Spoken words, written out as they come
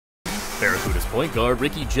Barracuda's point guard,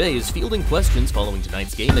 Ricky J, is fielding questions following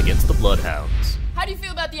tonight's game against the Bloodhounds. How do you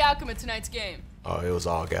feel about the outcome of tonight's game? Oh, it was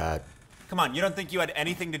all God. Come on, you don't think you had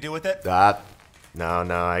anything to do with it? No,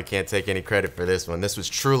 I can't take any credit for this one. This was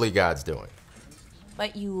truly God's doing.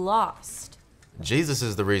 But you lost. Jesus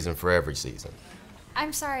is the reason for every season.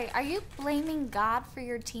 I'm sorry, are you blaming God for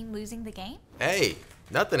your team losing the game? Hey,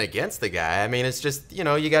 nothing against the guy. I mean, it's just,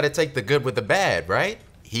 you gotta take the good with the bad, right?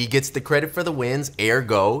 He gets the credit for the wins,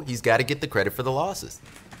 ergo, he's gotta get the credit for the losses.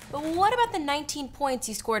 But what about the 19 points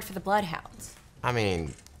you scored for the Bloodhounds? I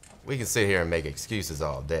mean, we can sit here and make excuses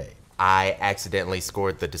all day. I accidentally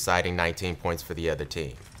scored the deciding 19 points for the other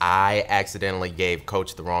team. I accidentally gave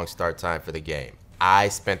coach the wrong start time for the game. I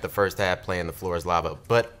spent the first half playing the floor as lava,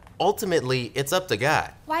 but ultimately, it's up to God.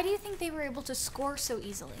 Why do you think they were able to score so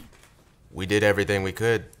easily? We did everything we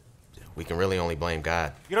could. We can really only blame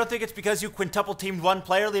God. You don't think it's because you quintuple teamed one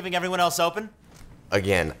player, leaving everyone else open?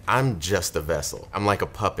 Again, I'm just a vessel. I'm like a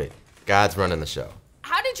puppet. God's running the show.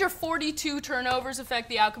 How did your 42 turnovers affect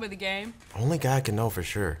the outcome of the game? Only God can know for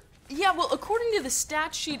sure. Yeah, well, according to the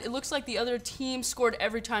stat sheet, it looks like the other team scored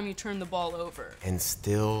every time you turned the ball over. And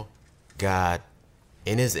still, God,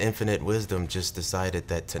 in his infinite wisdom, just decided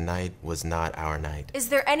that tonight was not our night. Is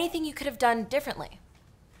there anything you could have done differently?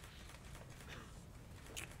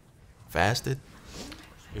 Fasted?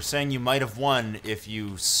 You're saying you might have won if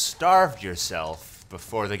you starved yourself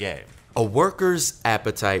before the game. A worker's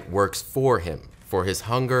appetite works for him, for his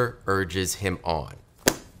hunger urges him on.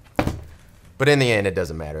 But in the end, it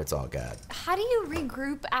doesn't matter. It's all God. How do you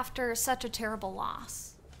regroup after such a terrible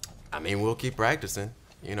loss? I mean, we'll keep practicing.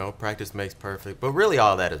 Practice makes perfect. But really,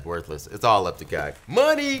 all that is worthless. It's all up to God.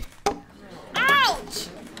 Money! Ouch!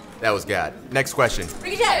 That was God. Next question.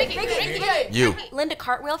 Ricky. You. Linda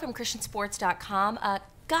Cartwheel from ChristianSports.com.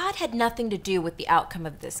 God had nothing to do with the outcome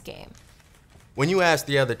of this game. When you asked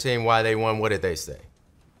the other team why they won, what did they say?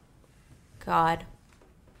 God.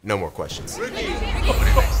 No more questions. God.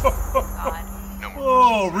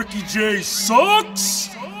 Oh, Ricky J sucks!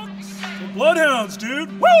 The Bloodhounds,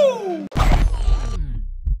 dude. Woo!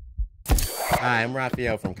 Hi, I'm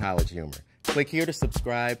Raphael from College Humor. Click here to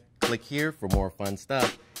subscribe. Click here for more fun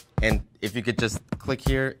stuff. And if you could just click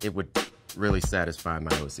here, it would really satisfy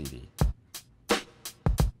my OCD.